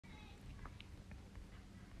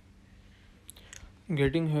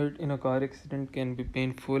Getting hurt in a car accident can be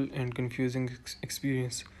painful and confusing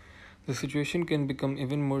experience. The situation can become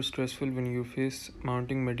even more stressful when you face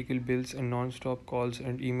mounting medical bills and non-stop calls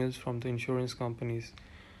and emails from the insurance companies.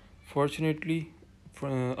 Fortunately,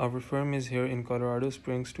 our firm is here in Colorado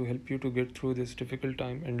Springs to help you to get through this difficult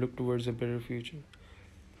time and look towards a better future.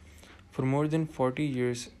 For more than 40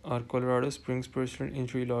 years, our Colorado Springs personal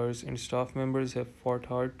injury lawyers and staff members have fought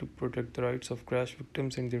hard to protect the rights of crash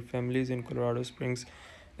victims and their families in Colorado Springs,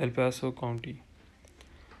 El Paso County,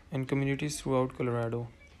 and communities throughout Colorado.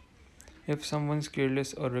 If someone's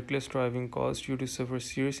careless or reckless driving caused you to suffer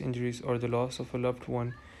serious injuries or the loss of a loved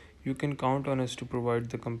one, you can count on us to provide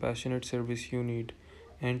the compassionate service you need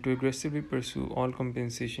and to aggressively pursue all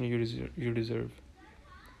compensation you deserve.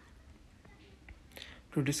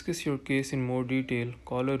 To discuss your case in more detail,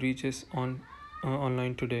 call or reach us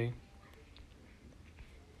online today.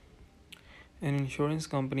 An insurance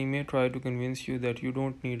company may try to convince you that you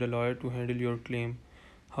don't need a lawyer to handle your claim.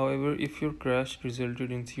 However, if your crash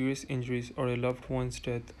resulted in serious injuries or a loved one's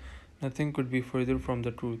death, nothing could be further from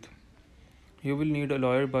the truth. You will need a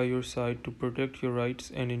lawyer by your side to protect your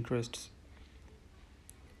rights and interests.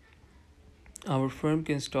 Our firm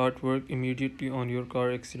can start work immediately on your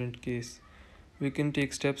car accident case. We can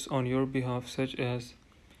take steps on your behalf, such as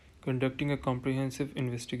conducting a comprehensive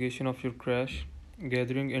investigation of your crash,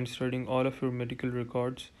 gathering and studying all of your medical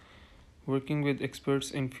records, working with experts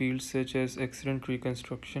in fields such as accident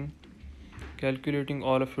reconstruction, calculating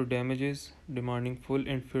all of your damages, demanding full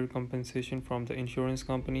and fair compensation from the insurance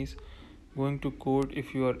companies, going to court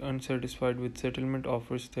if you are unsatisfied with settlement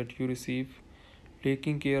offers that you receive,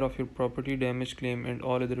 taking care of your property damage claim, and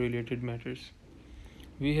all other related matters.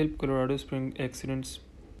 We help Colorado Spring accidents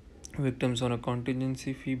victims on a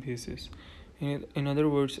contingency fee basis. In other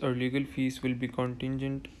words, our legal fees will be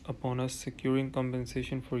contingent upon us securing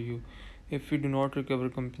compensation for you. If we do not recover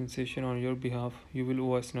compensation on your behalf, you will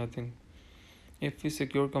owe us nothing. If we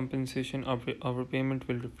secure compensation, our payment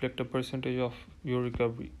will reflect a percentage of your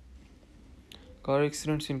recovery. Car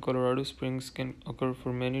accidents in Colorado Springs can occur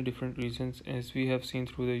for many different reasons, as we have seen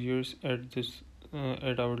through the years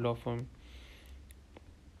at our law firm.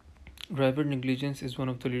 Driver negligence is one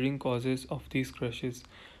of the leading causes of these crashes,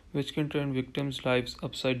 which can turn victims' lives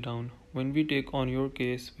upside down. When we take on your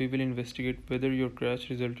case, we will investigate whether your crash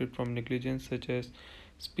resulted from negligence such as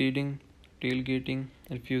speeding, tailgating,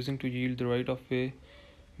 refusing to yield the right of way,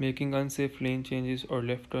 making unsafe lane changes or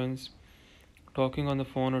left turns, talking on the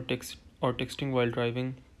phone or texting while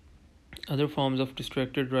driving, other forms of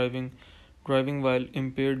distracted driving, driving while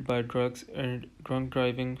impaired by drugs and drunk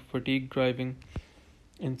driving, fatigue driving.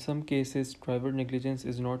 In some cases, driver negligence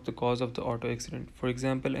is not the cause of the auto accident. For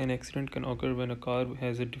example, an accident can occur when a car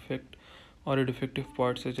has a defect or a defective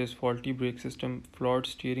part such as faulty brake system, flawed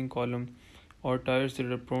steering column, or tires that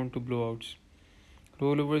are prone to blowouts.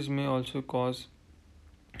 Rollovers may also cause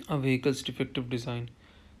a vehicle's defective design.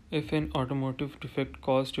 If an automotive defect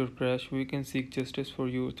caused your crash, we can seek justice for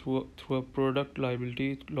you through a product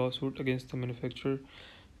liability lawsuit against the manufacturer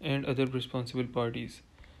and other responsible parties.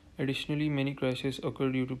 Additionally, many crashes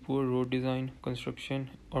occur due to poor road design,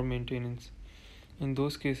 construction, or maintenance. In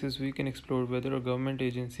those cases, we can explore whether a government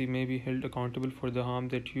agency may be held accountable for the harm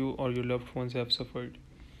that you or your loved ones have suffered.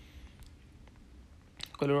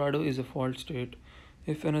 Colorado is a fault state.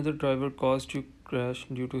 If another driver caused you crash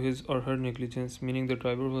due to his or her negligence, meaning the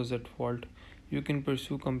driver was at fault, you can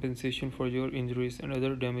pursue compensation for your injuries and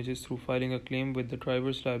other damages through filing a claim with the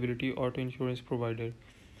driver's liability auto insurance provider.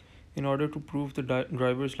 In order to prove the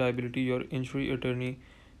driver's liability, your injury attorney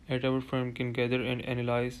at our firm can gather and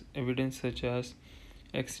analyze evidence such as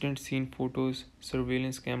accident scene photos,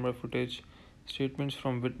 surveillance camera footage, statements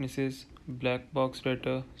from witnesses, black box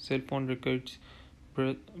data, cell phone records,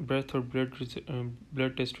 breath or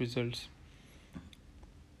blood test results.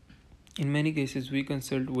 In many cases, we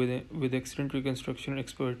consult with accident reconstruction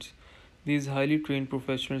experts. These highly trained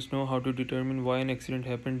professionals know how to determine why an accident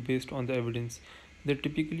happened based on the evidence. They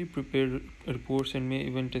typically prepare reports and may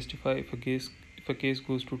even testify if a case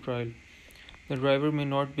goes to trial. The driver may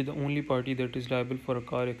not be the only party that is liable for a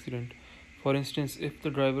car accident. For instance, if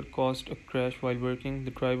the driver caused a crash while working,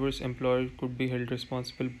 the driver's employer could be held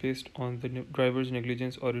responsible based on the driver's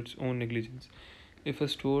negligence or its own negligence. If a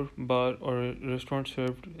store, bar, or a restaurant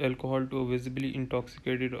served alcohol to a visibly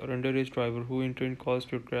intoxicated or underage driver who in turn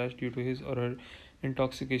caused your crash due to his or her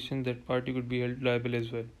intoxication, that party could be held liable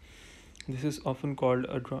as well. This is often called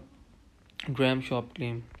a dram shop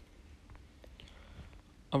claim.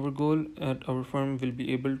 Our goal at our firm will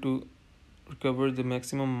be able to recover the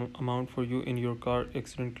maximum amount for you in your car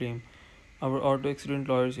accident claim. Our auto accident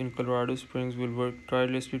lawyers in Colorado Springs will work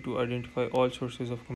tirelessly to identify all sources of